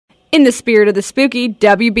In the spirit of the spooky,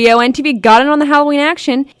 WBON-TV got in on the Halloween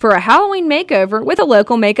action for a Halloween makeover with a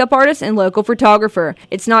local makeup artist and local photographer.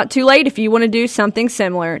 It's not too late if you want to do something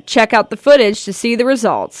similar. Check out the footage to see the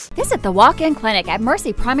results. Visit the walk-in clinic at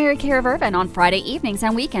Mercy Primary Care of Irvine on Friday evenings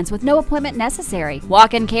and weekends with no appointment necessary.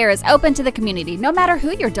 Walk-in care is open to the community no matter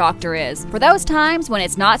who your doctor is. For those times when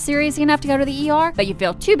it's not serious enough to go to the ER, but you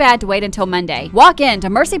feel too bad to wait until Monday, walk in to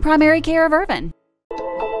Mercy Primary Care of Irvine.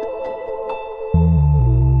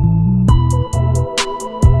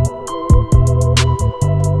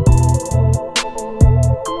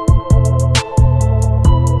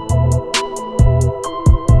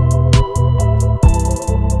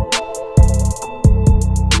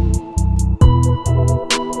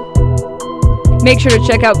 Make sure to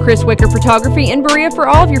check out Chris Wicker Photography in Berea for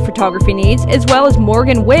all of your photography needs, as well as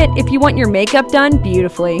Morgan Witt if you want your makeup done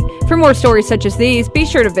beautifully. For more stories such as these, be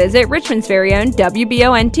sure to visit Richmond's very own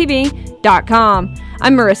WBONTV.com.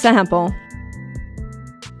 I'm Marissa Hempel.